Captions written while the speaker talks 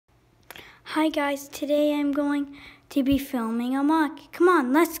Hi guys, today I'm going to be filming a mock. Come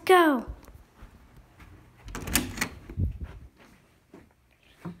on, let's go!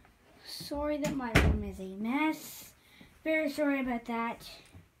 Sorry that my room is a mess. Very sorry about that.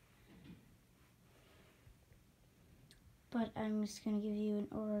 But I'm just going to give you an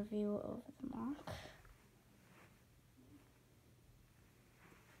overview of the mock.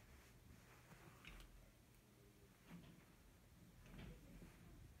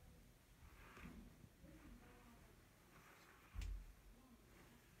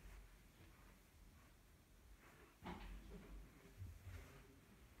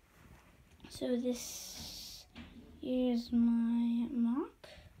 So this is my mock.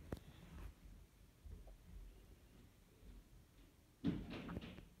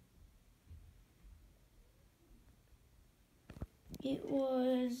 It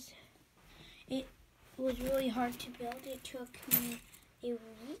was really hard to build. It took me a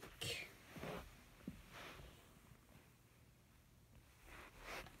week.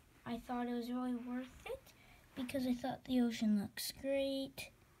 I thought it was really worth it because I thought the ocean looks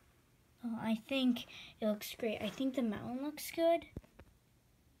great. I think it looks great. I think the mountain looks good.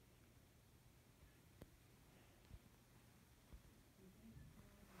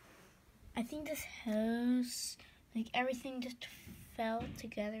 I think this house, like everything just fell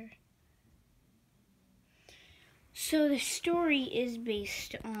together. So the story is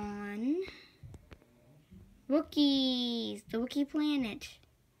based on Wookiees, the Wookiee planet,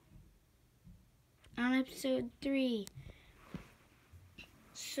 on episode 3.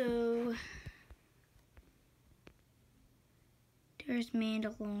 So there's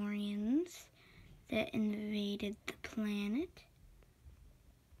Mandalorians that invaded the planet.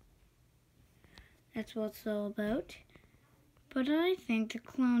 That's what it's all about. But I think the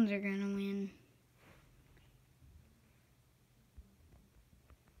clones are gonna win.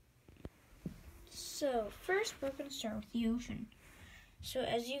 So first we're gonna start with the ocean. So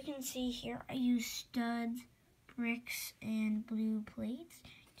as you can see here, I use studs, bricks, and blue plates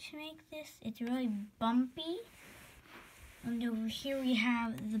to make this. It's really bumpy. And over here we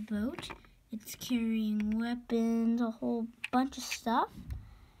have the boat. It's carrying weapons, a whole bunch of stuff.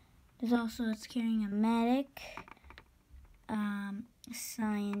 It's carrying a medic, a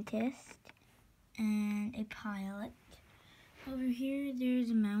scientist, and a pilot. Over here there's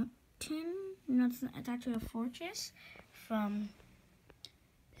a mountain. No, it's actually a fortress from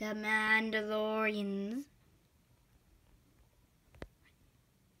the Mandalorians.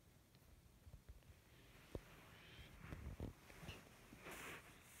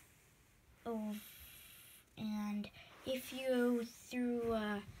 Oh, and if you go through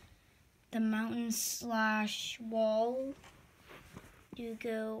the mountain / wall, you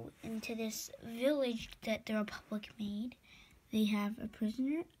go into this village that the Republic made. They have a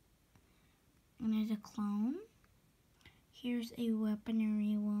prisoner, and there's a clone. Here's a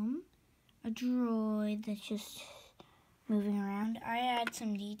weaponry room, a droid that's just moving around. I add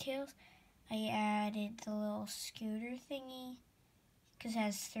some details. I added the little scooter thingy because it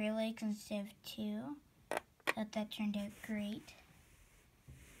has 3 legs instead of 2. That turned out great.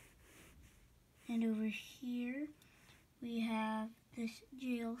 And over here we have this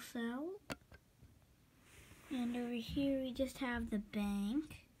jail cell. And over here we just have the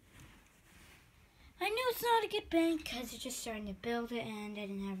bank. I knew it's not a good bank because it's just starting to build it and I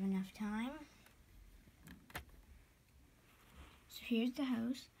didn't have enough time. So here's the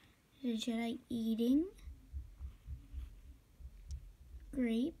house. There's a Jedi eating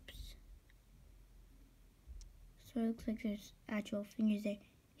grapes. So it looks like there's actual fingers there.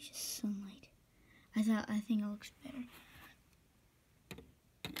 It's just sunlight. I think it looks better.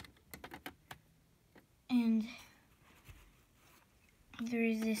 And there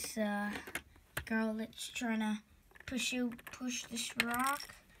is this girl that's trying to push this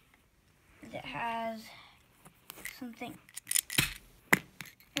rock that has something.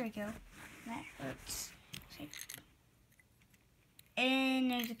 There we go. That hurts.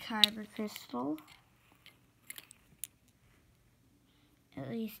 And there's a kyber crystal. At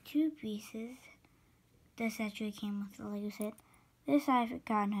least 2 pieces. This actually came with the Lego set. This I've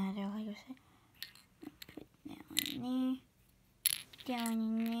got another Lego set. Put down in there. Down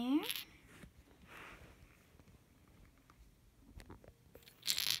in there.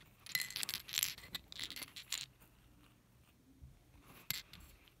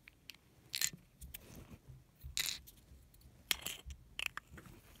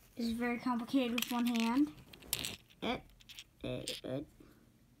 This is very complicated with one hand.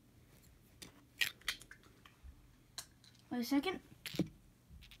 Wait a second.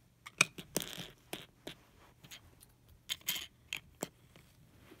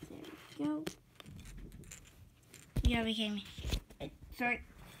 There we go. You gotta be kidding me. Sorry,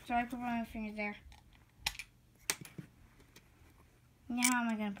 I put my fingers there. Now how am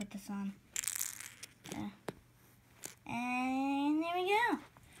I gonna put this on? And there we go.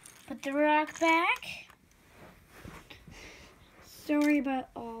 Put the rock back. Sorry about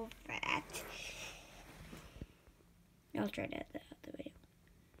all that. I'll try to edit that out the video.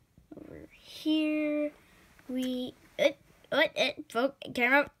 Over here, we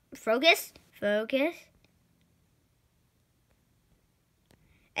camera focus.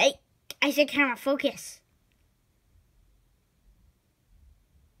 Hey, I said camera focus.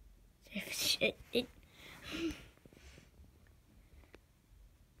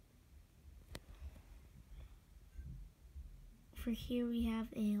 For here we have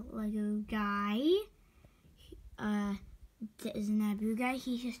a Lego guy. Is an Abu guy.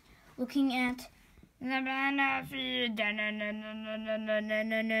 He's just looking at the battlefield.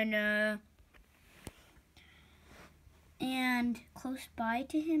 And close by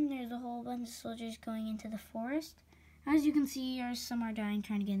to him, there's a whole bunch of soldiers going into the forest. As you can see, some are dying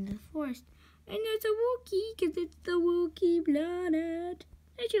trying to get into the forest. And there's a Wookiee, because it's the Wookiee planet.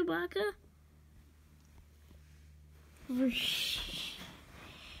 Hey, Chewbacca. Over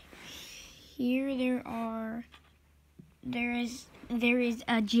here, there is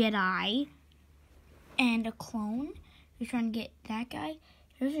a Jedi and a clone. We're trying to get that guy.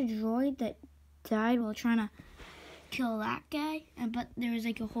 There's a droid that died while trying to kill that guy. But there was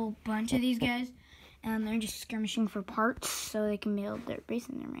like a whole bunch of these guys. And they're just skirmishing for parts so they can build their base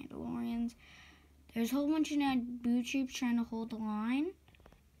and their Mandalorians. There's a whole bunch of Naboo troops trying to hold the line.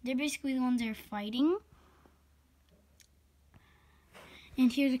 They're basically the ones that are fighting.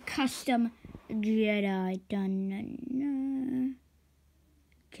 And here's a custom Jedi. Jedi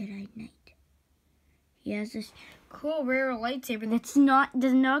Knight. He has this cool rare lightsaber that's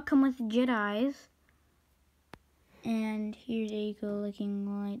does not come with Jedis. And here's a cool looking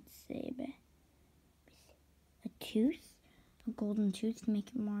lightsaber. A tooth, a golden tooth to make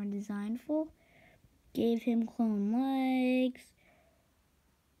it more designful. Gave him clone legs.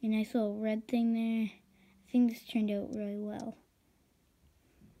 A nice little red thing there. I think this turned out really well.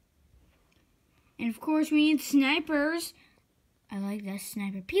 And of course we need snipers. I like that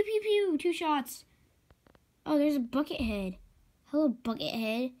sniper. Pew pew pew, 2 shots. Oh, there's a bucket head. Hello, bucket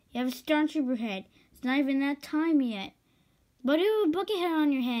head. You have a stormtrooper head. It's not even that time yet. But you have a bucket head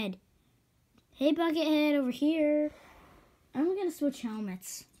on your head. Hey, Buckethead, over here. I'm going to switch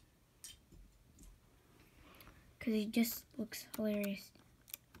helmets. Because he just looks hilarious.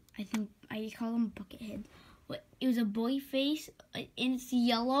 I think I call him Buckethead. What? It was a boy face, and it's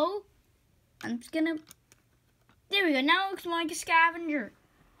yellow. I'm just going to... There we go. Now it looks more like a scavenger.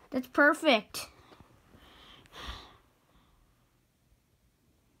 That's perfect.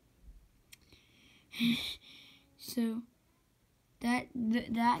 So, that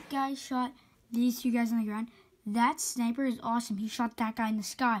guy shot... These 2 guys on the ground. That sniper is awesome. He shot that guy in the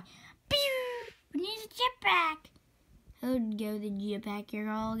sky. Pew! We need a jetpack. Oh, go the jetpack. You're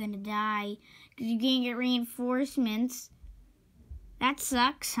all gonna die because you can't get reinforcements. That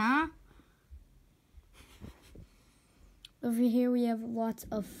sucks, huh? Over here we have lots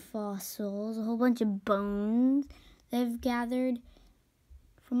of fossils. A whole bunch of bones that I've gathered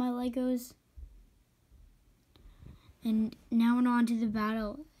from my Legos. And now we're on to the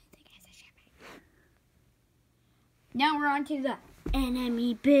battle. Now we're on to the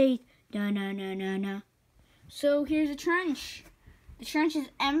enemy base. No. So here's a trench. The trench is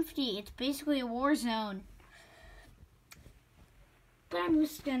empty. It's basically a war zone. But I'm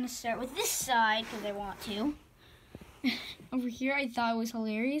just going to start with this side because I want to. Over here I thought it was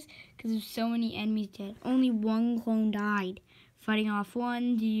hilarious because there's so many enemies dead. Only 1 clone died. Fighting off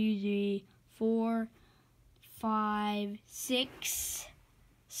 1, 2, 3, 4, 5, 6,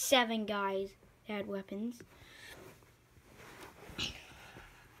 7 guys that had weapons.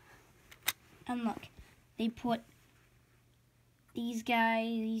 And look, they put these 2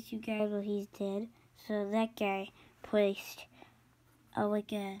 guys, well, he's dead. So that guy placed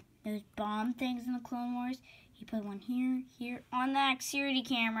those bomb things in the Clone Wars. He put 1 here, on that security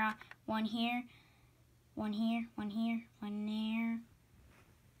camera. 1 here, 1 here, 1 here, 1 there.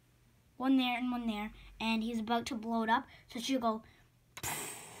 1 there and 1 there. And he's about to blow it up. So she'll go.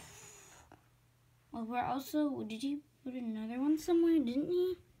 Well, we're also, did he put another one somewhere, didn't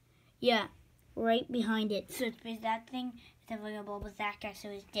he? Yeah. Right behind it. So it's that thing. It's definitely gonna blow up with that guy, so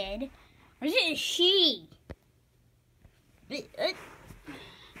he's dead. Or is it a she?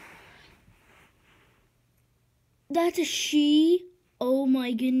 That's a she? Oh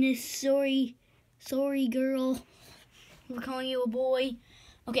my goodness. Sorry, girl. We're calling you a boy.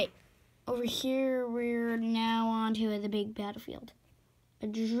 Okay. over here, we're now onto the big battlefield. A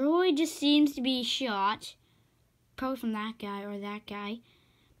droid just seems to be shot. Probably from that guy or that guy.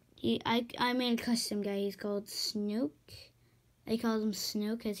 I made a custom guy. He's called Snoke. I call him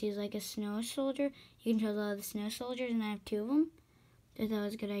Snoke because he's like a snow soldier. You can tell a lot of the snow soldiers, and I have 2 of them. I thought that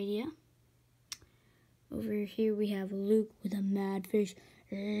was a good idea. Over here we have Luke with a mad face.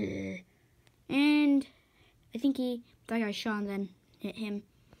 And I think that guy shot and then hit him.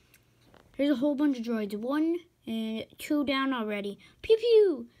 There's a whole bunch of droids. 1 and 2 down already. Pew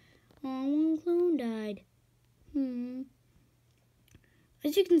pew! Oh, 1 clone died.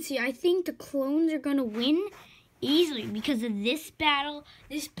 As you can see, I think the clones are going to win easily because of this battle.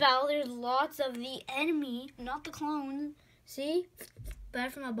 This battle, there's lots of the enemy, not the clones. See?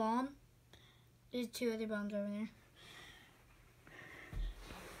 Bad from a bomb. There's 2 other bombs over there.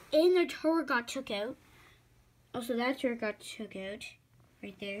 And their turret got took out. Also, that turret got took out.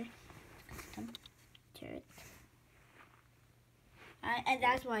 Right there. Turret. And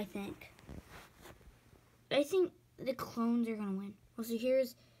that's what I think. I think the clones are going to win. Also,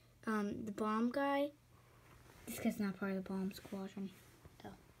 here's the bomb guy. This guy's not part of the bomb squadron, though.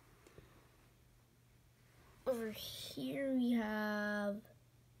 Over here we have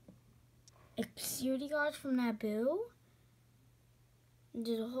a security guard from Naboo.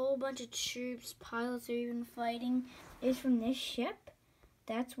 There's a whole bunch of troops, pilots are even fighting. It's from this ship.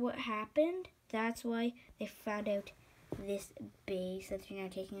 That's what happened. That's why they found out this base that they're now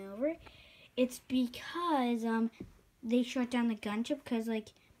taking over. It's because they shut down the gunship because like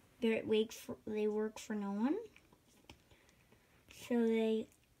they work for no one. So they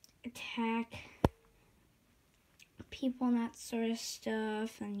attack people and that sort of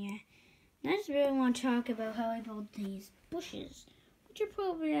stuff. And yeah, I just really want to talk about how I built these bushes. But you're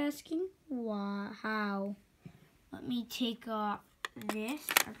probably asking, why? How? Let me take off this.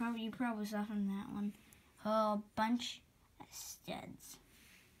 You probably saw from that one. A bunch of studs.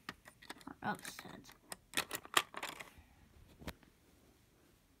 Or up studs.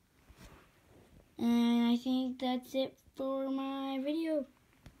 And I think that's it for my video.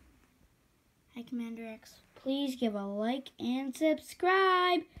 Hi, Commander X. Please give a like and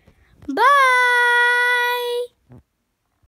subscribe. Bye!